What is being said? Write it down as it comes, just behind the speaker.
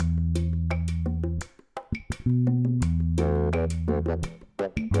This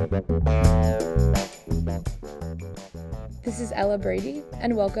is Ella Brady,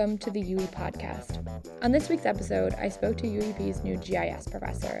 and welcome to the UE podcast. On this week's episode, I spoke to UEP's new GIS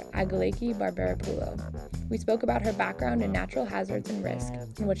professor, Ageleki Barberopoulou. We spoke about her background in natural hazards and risk,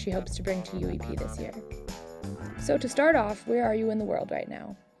 and what she hopes to bring to UEP this year. So to start off, where are you in the world right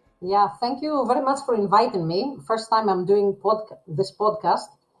now? Yeah, thank you very much for inviting me. First time I'm doing this podcast,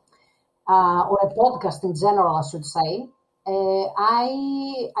 or a podcast in general, I should say.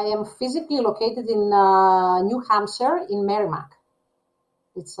 I am physically located in New Hampshire, in Merrimack.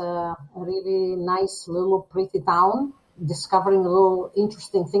 It's a really nice little pretty town, discovering little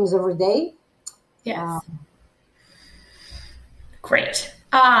interesting things every day. Yes. Great.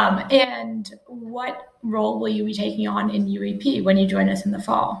 And what role will you be taking on in UEP when you join us in the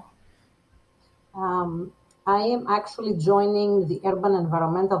fall? I am actually joining the Urban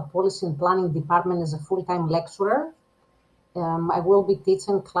Environmental Policy and Planning Department as a full-time lecturer. I will be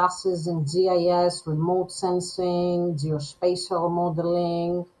teaching classes in GIS, remote sensing, geospatial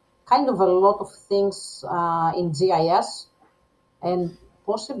modeling, kind of a lot of things in GIS, and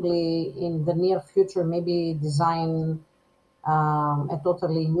possibly in the near future, maybe design a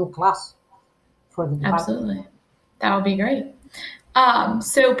totally new class for the department. Absolutely. That would be great.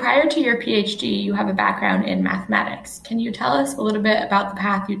 So prior to your PhD, you have a background in mathematics. Can you tell us a little bit about the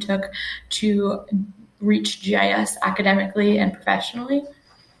path you took to reach GIS academically and professionally?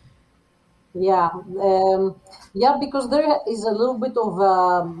 Yeah, because there is a little bit of,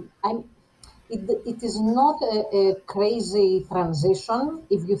 it is not a crazy transition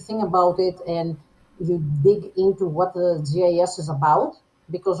if you think about it and you dig into what the GIS is about,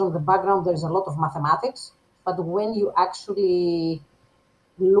 because on the background there's a lot of mathematics, but when you actually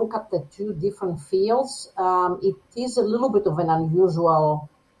look at the two different fields, it is a little bit of an unusual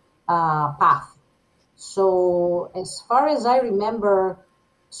path. So as far as I remember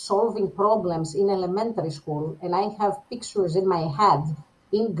solving problems in elementary school, and I have pictures in my head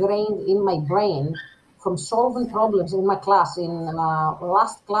ingrained in my brain from solving problems in my class, in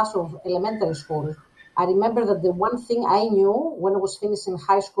last class of elementary school. I remember that the one thing I knew when I was finishing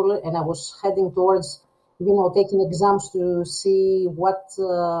high school and I was heading towards, taking exams to see what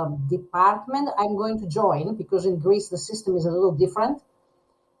department I'm going to join, because in Greece the system is a little different.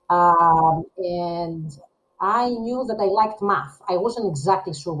 And I knew that I liked math. I wasn't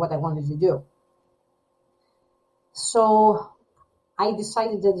exactly sure what I wanted to do. So I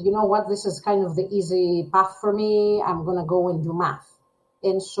decided that, this is kind of the easy path for me. I'm going to go and do math.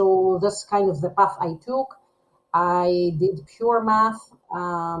 And so that's kind of the path I took. I did pure math.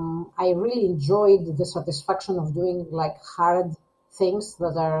 I really enjoyed the satisfaction of doing like hard things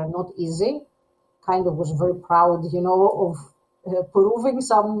that are not easy. Kind of was very proud, of proving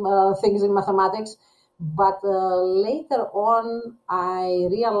some things in mathematics. But later on, I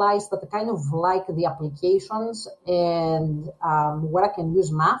realized that I kind of like the applications and where I can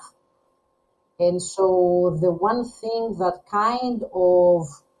use math. And so the one thing that kind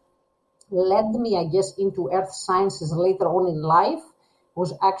of led me, I guess, into earth sciences later on in life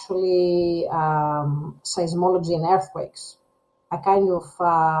was actually seismology and earthquakes. I kind of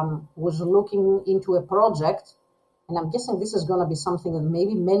was looking into a project, and I'm guessing this is going to be something that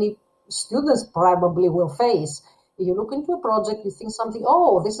maybe many students probably will face. You look into a project, you think something,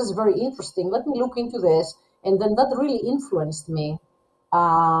 this is very interesting, let me look into this. And then that really influenced me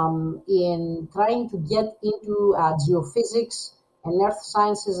in trying to get into geophysics and earth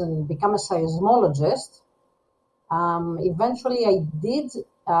sciences and become a seismologist. Eventually, I did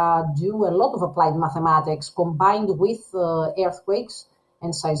do a lot of applied mathematics combined with earthquakes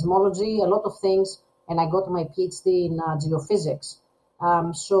and seismology, a lot of things, and I got my PhD in geophysics.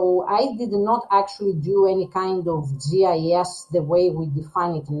 So I did not actually do any kind of GIS the way we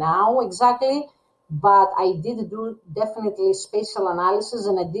define it now exactly, but I did do definitely spatial analysis,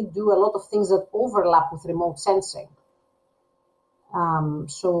 and I did do a lot of things that overlap with remote sensing.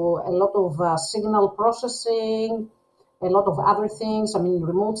 So a lot of signal processing, a lot of other things.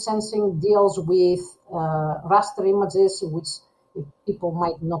 Remote sensing deals with raster images, which people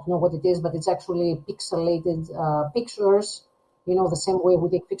might not know what it is, but it's actually pixelated pictures, the same way we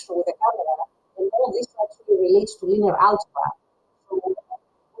take pictures with a camera. And all this actually relates to linear algebra. So when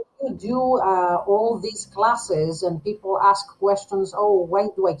you do all these classes and people ask questions, why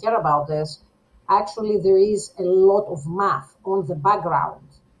do I care about this? Actually, there is a lot of math on the background.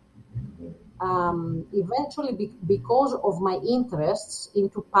 Eventually, because of my interests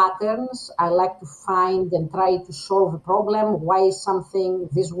into patterns, I like to find and try to solve a problem. Why is something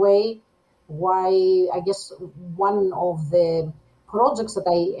this way? Why, I guess one of the projects that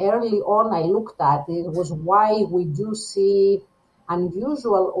early on I looked at, it was why we do see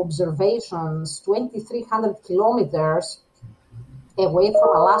unusual observations 2,300 kilometers away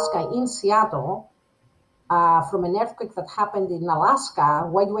from Alaska in Seattle, from an earthquake that happened in Alaska.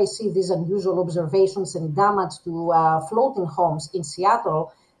 Why do I see these unusual observations and damage to floating homes in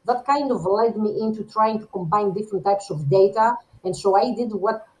Seattle? That kind of led me into trying to combine different types of data. And so I did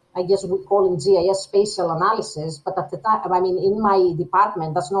what I guess we call in GIS spatial analysis. But at the time, I mean, in my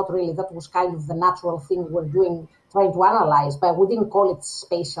department, that was kind of the natural thing we're doing, trying to analyze, but we didn't call it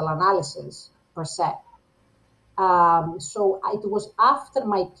spatial analysis per se. So it was after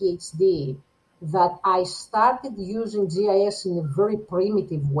my PhD that I started using GIS in a very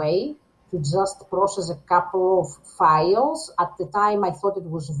primitive way to just process a couple of files. At the time, I thought it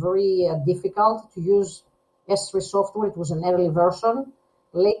was very difficult to use S3 software. It was an early version.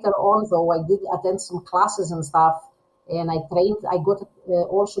 Later on, though, I did attend some classes and stuff, and I got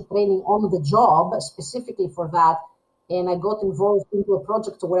also training on the job specifically for that, and I got involved into a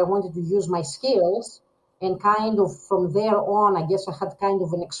project where I wanted to use my skills, and kind of from there on, I guess I had kind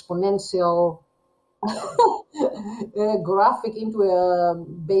of an exponential graphic into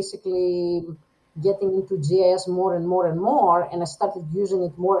basically getting into GIS more and more and more, and I started using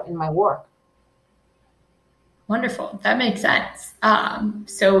it more in my work. Wonderful. That makes sense.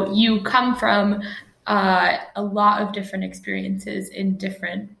 So you come from a lot of different experiences in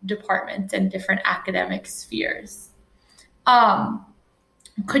different departments and different academic spheres.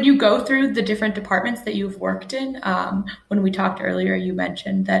 Could you go through the different departments that you've worked in? When we talked earlier, you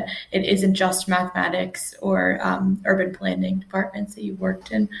mentioned that it isn't just mathematics or urban planning departments that you've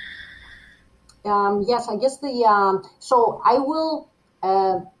worked in. Yes, I guess so I will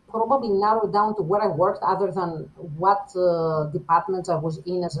probably narrow down to where I worked other than what departments I was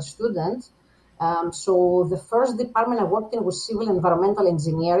in as a student. So the first department I worked in was civil environmental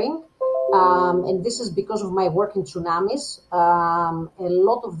engineering. And this is because of my work in tsunamis. A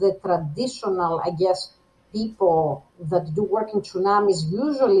lot of the traditional, I guess, people that do work in tsunamis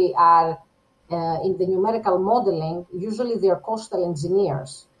usually are in the numerical modeling. Usually they're coastal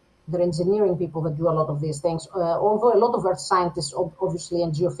engineers. They're engineering people that do a lot of these things. Although a lot of earth scientists, obviously,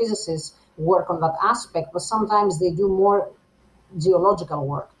 and geophysicists work on that aspect, but sometimes they do more geological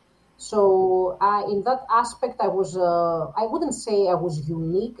work. So in that aspect, I wouldn't say I was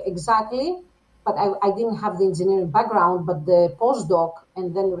unique exactly, but I didn't have the engineering background, but the postdoc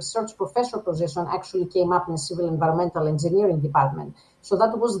and then research professor position actually came up in the civil environmental engineering department. So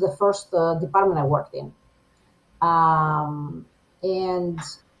that was the first department I worked in. And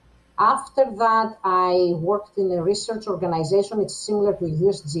after that, I worked in a research organization. It's similar to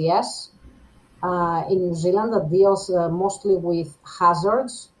USGS in New Zealand that deals mostly with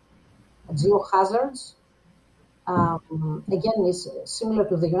hazards. Geohazards. Again, is similar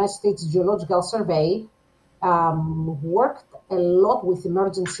to the United States Geological Survey. Worked a lot with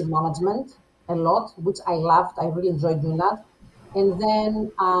emergency management, which I loved. I really enjoyed doing that. And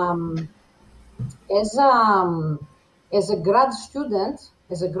then as a grad student,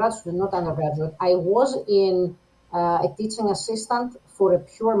 not undergraduate, I was in a teaching assistant for a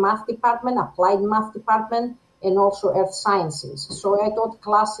pure math department, applied math department, and also earth sciences. So I taught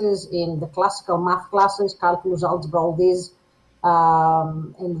classes in the classical math classes, calculus, algebra, all these,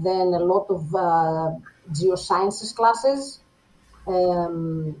 and then a lot of geosciences classes.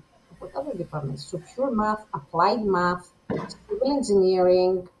 What other departments? So pure math, applied math, civil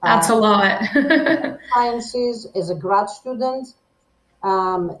engineering. That's a lot. Sciences as a grad student,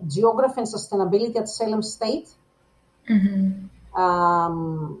 geography and sustainability at Salem State. Mm-hmm.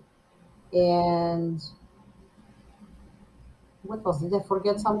 And what else? Did I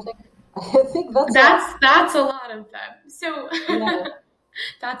forget something? I think that's a lot of them. So yeah.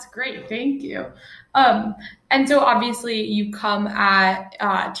 That's great. Thank you. And so obviously you come at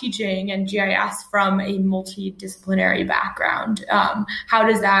teaching and GIS from a multidisciplinary background. How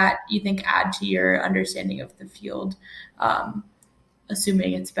does that, you think, add to your understanding of the field,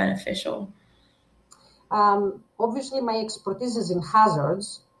 assuming it's beneficial? Obviously, my expertise is in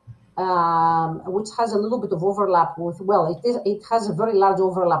hazards, which has a little bit of overlap with, it has a very large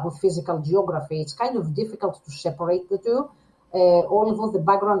overlap with physical geography. It's kind of difficult to separate the two. Although the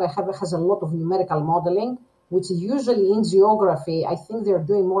background I have has a lot of numerical modeling, which usually in geography, I think they're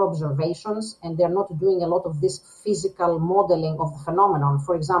doing more observations and they're not doing a lot of this physical modeling of the phenomenon.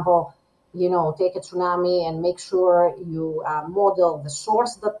 For example, take a tsunami and make sure you model the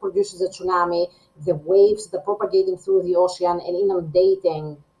source that produces the tsunami, the waves that are propagating through the ocean and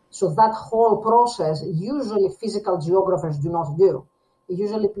inundating. So that whole process, usually physical geographers do not do.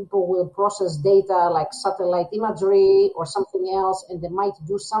 Usually people will process data like satellite imagery or something else, and they might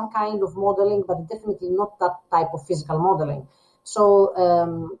do some kind of modeling, but definitely not that type of physical modeling. So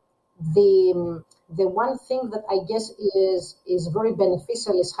the one thing that I guess is very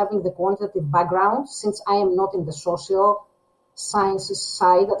beneficial is having the quantitative background. Since I am not in the social sciences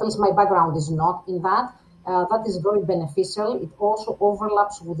side, at least my background is not in that. That is very beneficial. It also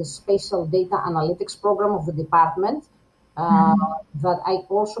overlaps with the spatial data analytics program of the department that I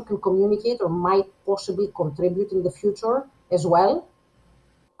also can communicate or might possibly contribute in the future as well.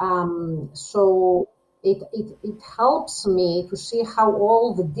 So it helps me to see how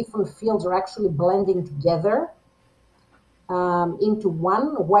all the different fields are actually blending together into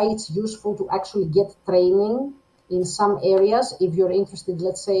one, why it's useful to actually get training in some areas if you're interested,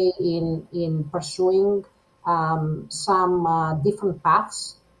 let's say, in pursuing some different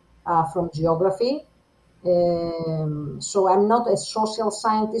paths from geography. So I'm not a social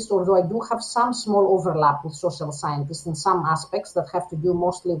scientist, although I do have some small overlap with social scientists in some aspects that have to do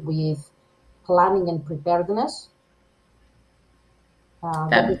mostly with planning and preparedness.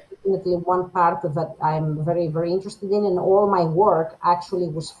 That is definitely one part that I'm very, very interested in, and all my work actually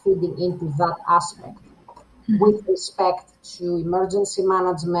was feeding into that aspect with respect to emergency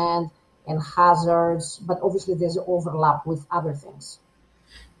management and hazards, but obviously there's overlap with other things.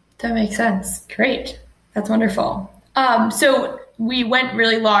 That makes sense. Great. That's wonderful. So we went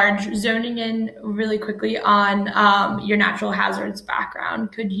really large, zoning in really quickly on your natural hazards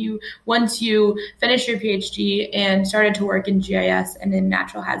background. Could you, once you finished your PhD and started to work in GIS and in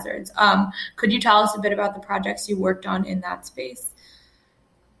natural hazards, could you tell us a bit about the projects you worked on in that space?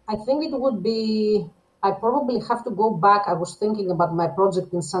 I think it would be, I probably have to go back. I was thinking about my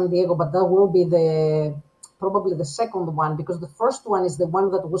project in San Diego, but that will be probably the second one, because the first one is the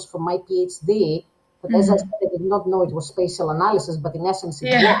one that was for my PhD. But as I said, I did not know it was spatial analysis, but in essence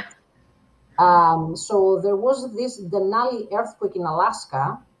it was. So there was this Denali earthquake in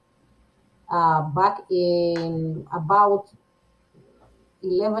Alaska back in about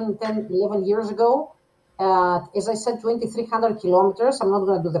 11 years ago. As I said, 2,300 kilometers. I'm not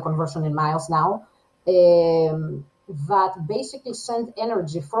going to do the conversion in miles now. That basically sent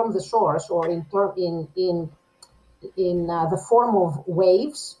energy from the source, or in the form of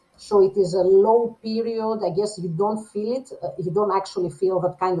waves. So it is a low period. I guess you don't feel it. You don't actually feel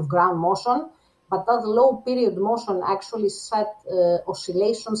that kind of ground motion. But that low period motion actually set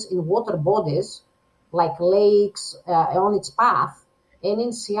oscillations in water bodies, like lakes, on its path, and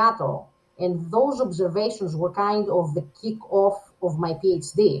in Seattle. And those observations were kind of the kick-off of my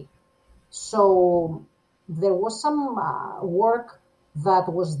PhD. So there was some work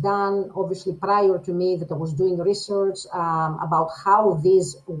that was done, obviously, prior to me, that I was doing research about how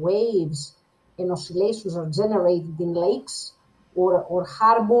these waves and oscillations are generated in lakes or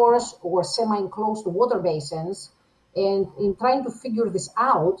harbors or semi-enclosed water basins. And in trying to figure this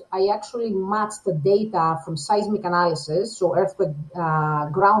out, I actually matched the data from seismic analysis, so earthquake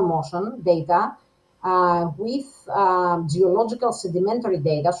ground motion data, with geological sedimentary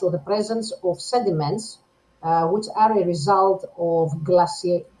data, so the presence of sediments, which are a result of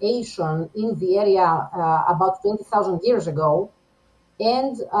glaciation in the area about 20,000 years ago,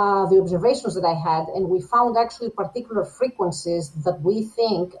 and the observations that I had. And we found actually particular frequencies that we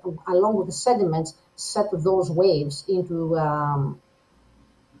think, along with the sediments, set those waves into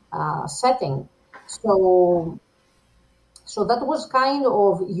setting. So that was kind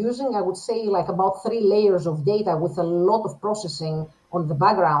of using, I would say, like about 3 layers of data with a lot of processing on the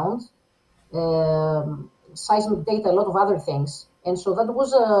background, seismic data, a lot of other things. And so that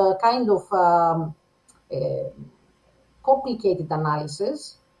was a kind of complicated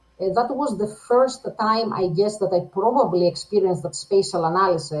analysis. That was the first time, I guess, that I probably experienced that spatial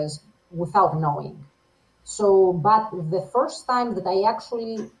analysis without knowing. So, but the first time that I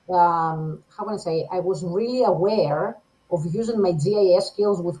actually, I was really aware of using my GIS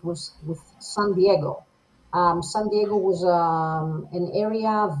skills with San Diego. San Diego was an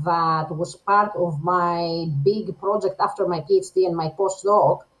area that was part of my big project after my PhD and my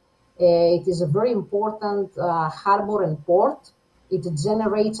postdoc. It is a very important harbor and port. It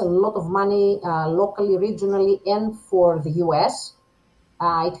generates a lot of money locally, regionally, and for the US.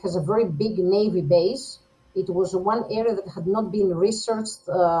 It has a very big Navy base. It was one area that had not been researched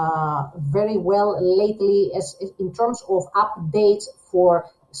very well lately as in terms of updates for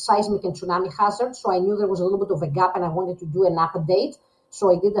seismic and tsunami hazards. So I knew there was a little bit of a gap and I wanted to do an update. So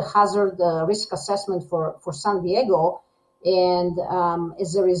I did a hazard risk assessment for San Diego. And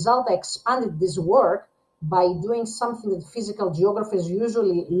as a result, I expanded this work by doing something that physical geographers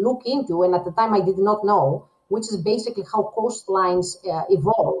usually look into. And at the time, I did not know, which is basically how coastlines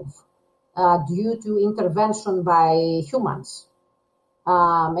evolve due to intervention by humans.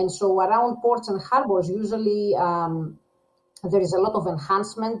 And so around ports and harbors, usually there is a lot of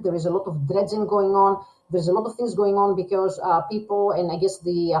enhancement, there is a lot of dredging going on, there's a lot of things going on because people, and I guess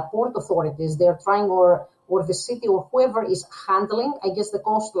the port authorities, they're trying, or the city or whoever is handling, I guess, the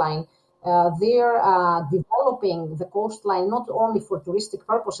coastline, they're developing the coastline not only for touristic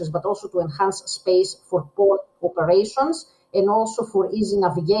purposes, but also to enhance space for port operations and also for easy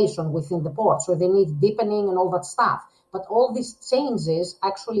navigation within the port. So they need deepening and all that stuff. But all these changes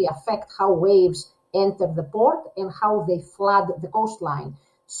actually affect how waves enter the port and how they flood the coastline.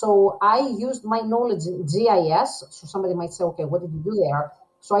 So I used my knowledge in GIS. So somebody might say, okay, what did you do there?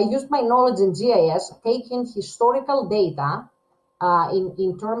 So I used my knowledge in GIS, taking historical data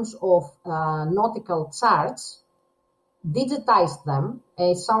in terms of nautical charts, digitized them.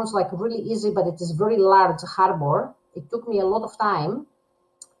 It sounds like really easy, but it is very large harbor. It took me a lot of time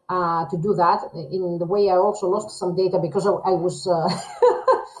to do that. In the way, I also lost some data because I was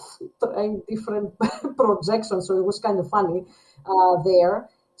trying different projections, so it was kind of funny there.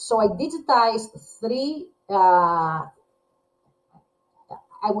 So I digitized three, I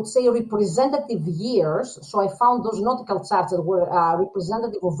would say, representative years. So I found those nautical charts that were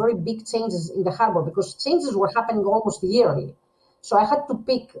representative of very big changes in the harbor, because changes were happening almost yearly. So I had to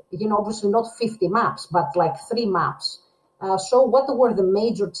pick, obviously not 50 maps, but like 3 maps. So what were the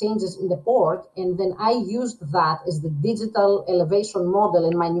major changes in the port? And then I used that as the digital elevation model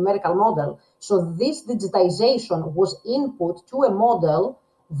in my numerical model. So this digitization was input to a model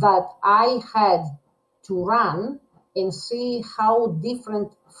that I had to run and see how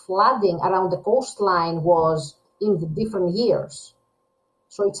different flooding around the coastline was in the different years.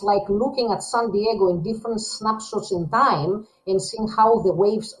 So it's like looking at San Diego in different snapshots in time and seeing how the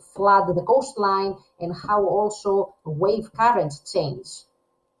waves flood the coastline and how also wave currents change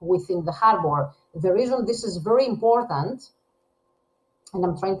within the harbor. The reason this is very important, and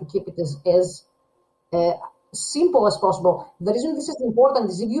I'm trying to keep it as simple as possible, the reason this is important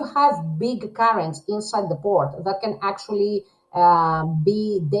is if you have big currents inside the port, that can actually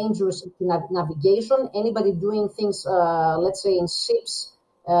be dangerous to navigation. Anybody doing things, let's say in ships,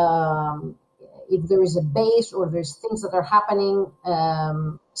 if there is a base or there's things that are happening,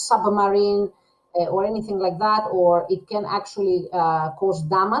 submarine or anything like that, or it can actually cause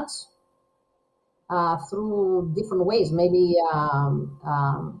damage through different ways. Maybe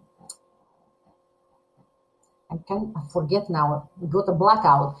I forget now, got a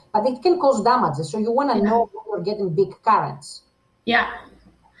blackout, but it can cause damages. So you want to know when you're getting big currents. Yeah.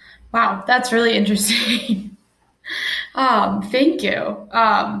 Wow, that's really interesting. Thank you.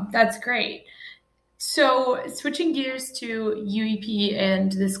 That's great. So switching gears to UEP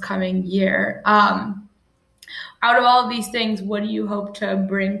and this coming year, out of all of these things, what do you hope to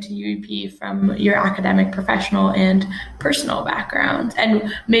bring to UEP from your academic, professional, and personal background?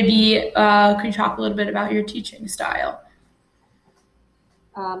 And maybe could you talk a little bit about your teaching style?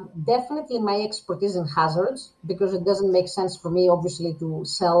 Definitely my expertise in hazards, because it doesn't make sense for me, obviously, to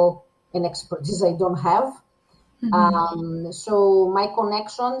sell an expertise I don't have. Mm-hmm. So my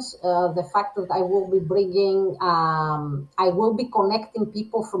connections, the fact that I will be bringing, I will be connecting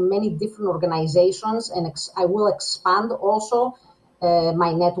people from many different organizations, and I will expand also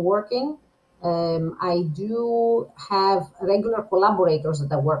my networking. I do have regular collaborators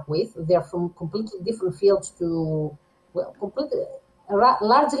that I work with. They're from completely different fields to,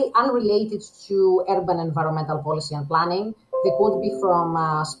 largely unrelated to urban environmental policy and planning. They could be from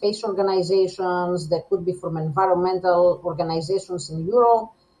space organizations, they could be from environmental organizations in Europe,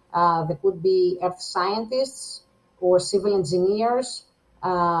 they could be earth scientists or civil engineers,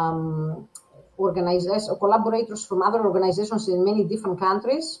 collaborators from other organizations in many different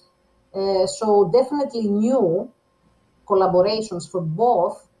countries. So definitely new collaborations for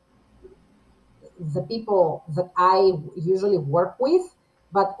both the people that I usually work with,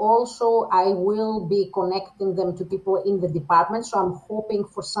 but also I will be connecting them to people in the department. So I'm hoping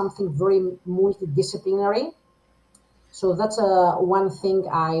for something very multidisciplinary. So that's one thing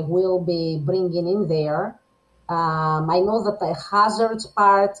I will be bringing in there. I know that the hazards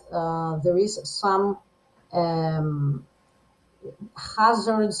part, there is some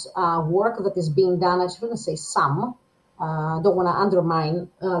hazards work that is being done. I shouldn't say some, I don't want to undermine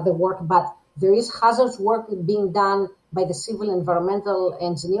the work, but there is hazards work being done by the civil environmental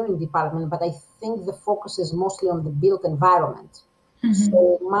engineering department, but I think the focus is mostly on the built environment. Mm-hmm.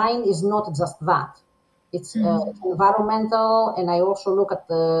 So mine is not just that. It's environmental, and I also look at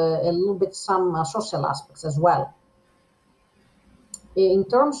a little bit some social aspects as well. In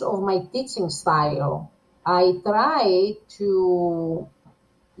terms of my teaching style, I try to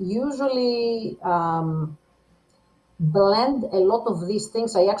usually blend a lot of these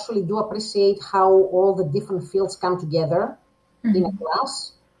things. I actually do appreciate how all the different fields come together in a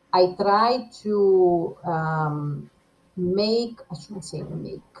class. I try to I shouldn't say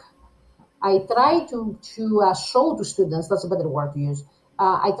make. I try to show to students, that's a better word to use.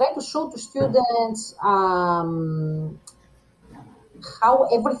 I try to show to students how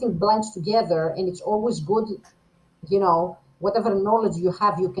everything blends together, and it's always good, whatever knowledge you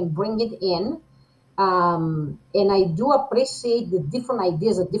have, you can bring it in. And I do appreciate the different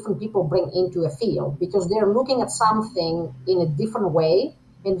ideas that different people bring into a field because they're looking at something in a different way.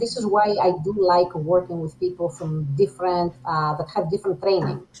 And this is why I do like working with people from different, that have different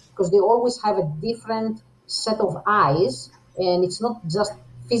training, because they always have a different set of eyes. And it's not just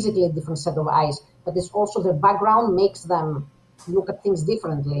physically a different set of eyes, but it's also their background makes them look at things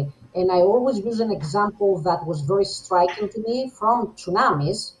differently. And I always use an example that was very striking to me from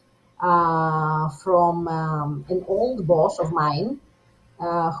tsunamis, from an old boss of mine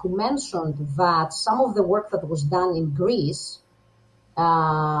who mentioned that some of the work that was done in Greece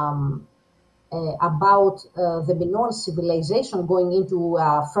about the Minoan civilization going into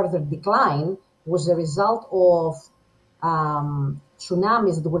further decline was a result of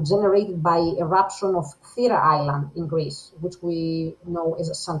tsunamis that were generated by eruption of Thera Island in Greece, which we know as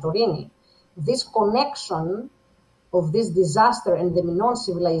Santorini. This connection of this disaster and the Minoan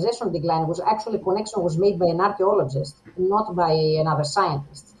civilization decline was actually a connection was made by an archaeologist, not by another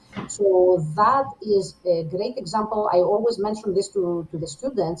scientist. So that is a great example. I always mention this to the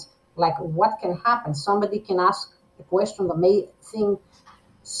students, like what can happen. Somebody can ask a question that may think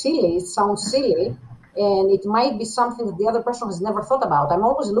silly, it sounds silly, and it might be something that the other person has never thought about. I'm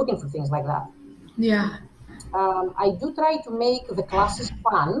always looking for things like that. Yeah. I do try to make the classes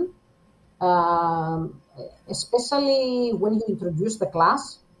fun, especially when you introduce the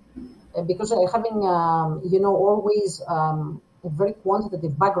class, because having, always a very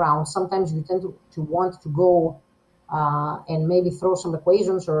quantitative background, sometimes you tend to want to go and maybe throw some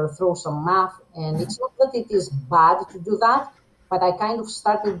equations or throw some math. And it's not that it is bad to do that, but I kind of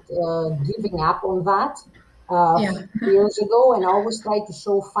started giving up on that years ago. And I always try to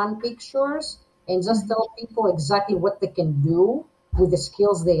show fun pictures and just tell people exactly what they can do with the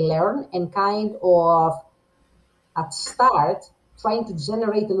skills they learn, and kind of at start trying to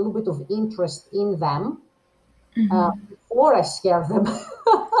generate a little bit of interest in them before I scare them,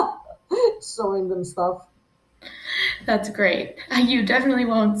 showing them stuff. That's great. You definitely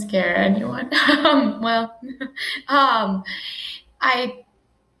won't scare anyone.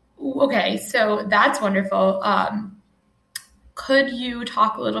 Okay, so that's wonderful. Could you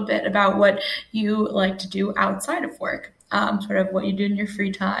talk a little bit about what you like to do outside of work, sort of what you do in your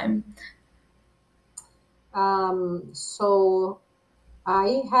free time? So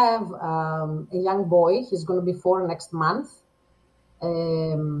I have a young boy. He's going to be 4 next month.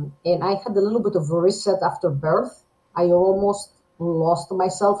 And I had a little bit of a reset after birth. I almost lost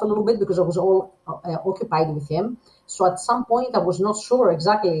myself a little bit because I was all occupied with him. So at some point I was not sure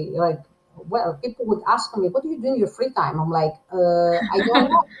exactly, people would ask me, what do you do in your free time? I'm like, I don't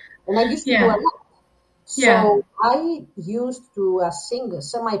know. And I used to do a lot. So I used to sing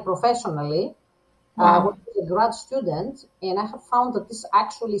semi-professionally when I was a grad student. And I have found that this is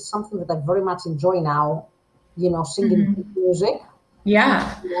actually something that I very much enjoy now, singing music.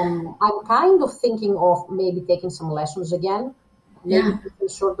 Yeah. I'm kind of thinking of maybe taking some lessons again, maybe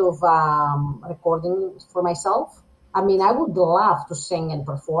sort of recording for myself. I mean, I would love to sing and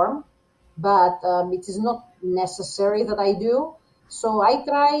perform, but it is not necessary that I do. So I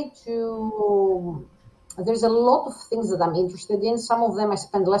try to, there's a lot of things that I'm interested in. Some of them I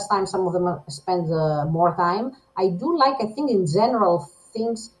spend less time, some of them I spend more time. I do like, I think in general,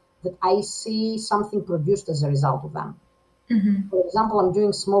 things that I see something produced as a result of them. For example, I'm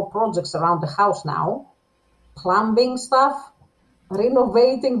doing small projects around the house now, plumbing stuff,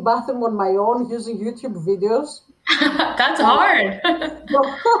 renovating bathroom on my own using YouTube videos. That's hard.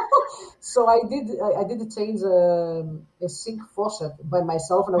 So I did change a sink faucet by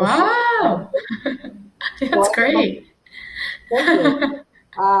myself. And That's great. Thank you.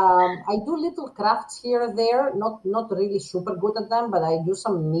 I do little crafts here and there, not really super good at them, but I do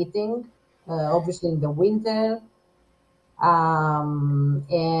some knitting, obviously in the winter.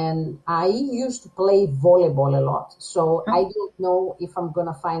 And I used to play volleyball a lot. So I don't know if I'm going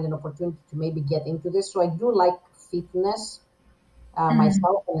to find an opportunity to maybe get into this. So I do like fitness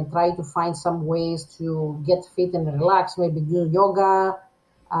myself, and I try to find some ways to get fit and relax, maybe do yoga.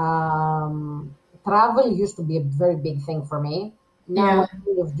 Travel used to be a very big thing for me. Now I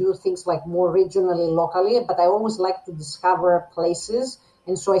kind of do things like more regionally, locally, but I always like to discover places.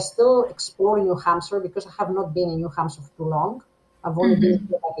 And so I still explore New Hampshire because I have not been in New Hampshire for too long. I've only been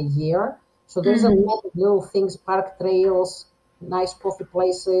here like a year. So there's a lot of little things, park trails, nice coffee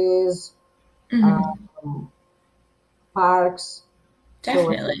places, parks.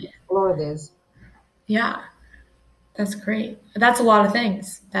 Definitely. So explore this. Yeah, that's great. That's a lot of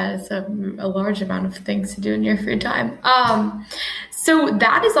things. That is a large amount of things to do in your free time. So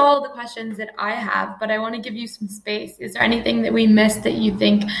that is all the questions that I have, but I want to give you some space. Is there anything that we missed that you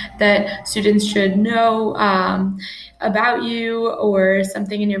think that students should know about you, or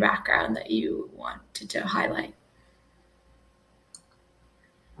something in your background that you wanted to highlight?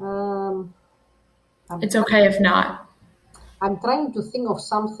 It's okay if not. I'm trying to think of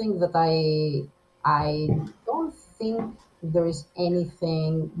something that I don't think there is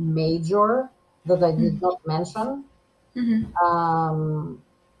anything major that I did not mention.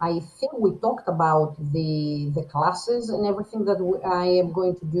 I think we talked about the classes and everything that I am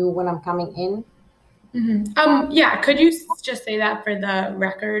going to do when I'm coming in. Yeah, could you just say that for the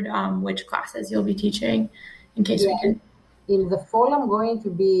record, which classes you'll be teaching, in case we can? In the fall, I'm going to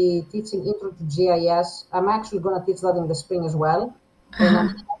be teaching Intro to GIS. I'm actually going to teach that in the spring as well. And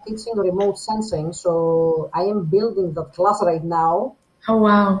I'm teaching remote sensing. So I am building that class right now. Oh,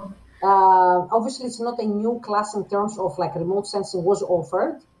 wow. Obviously, it's not a new class in terms of like remote sensing was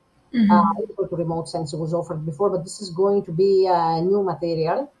offered. Intro to remote sensing was offered before, but this is going to be new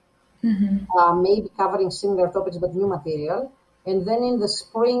material. Maybe covering similar topics, but new material. And then in the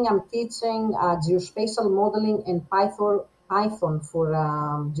spring, I'm teaching geospatial modeling and Python for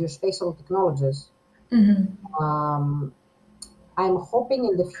geospatial technologies. I'm hoping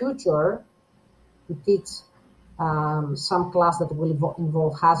in the future to teach some class that will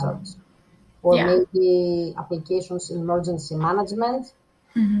involve hazards, or maybe applications in emergency management.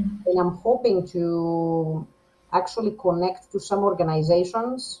 And I'm hoping to actually connect to some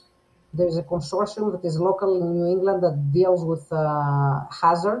organizations. There's a consortium that is local in New England that deals with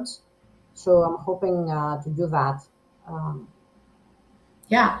hazards. So I'm hoping to do that.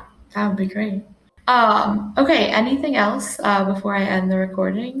 Yeah, that would be great. Okay, anything else before I end the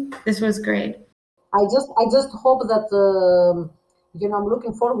recording? This was great. I just hope that, I'm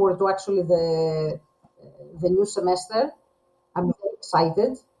looking forward to actually the new semester. I'm very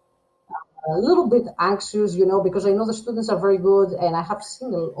excited. A little bit anxious, because I know the students are very good, and I have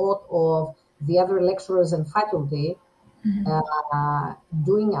seen a lot of the other lecturers and faculty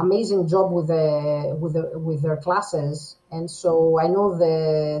doing amazing job with their classes, and so I know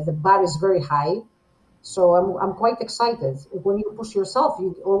the bar is very high. So I'm quite excited. When you push yourself,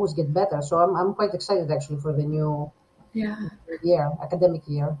 you always get better. So I'm quite excited actually for the new academic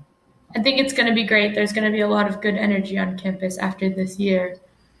year. I think it's going to be great. There's going to be a lot of good energy on campus after this year.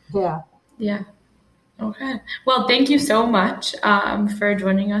 Yeah. Okay. Well, thank you so much for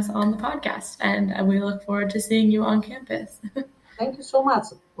joining us on the podcast, and we look forward to seeing you on campus. Thank you so much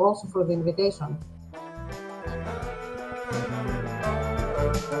also for the invitation.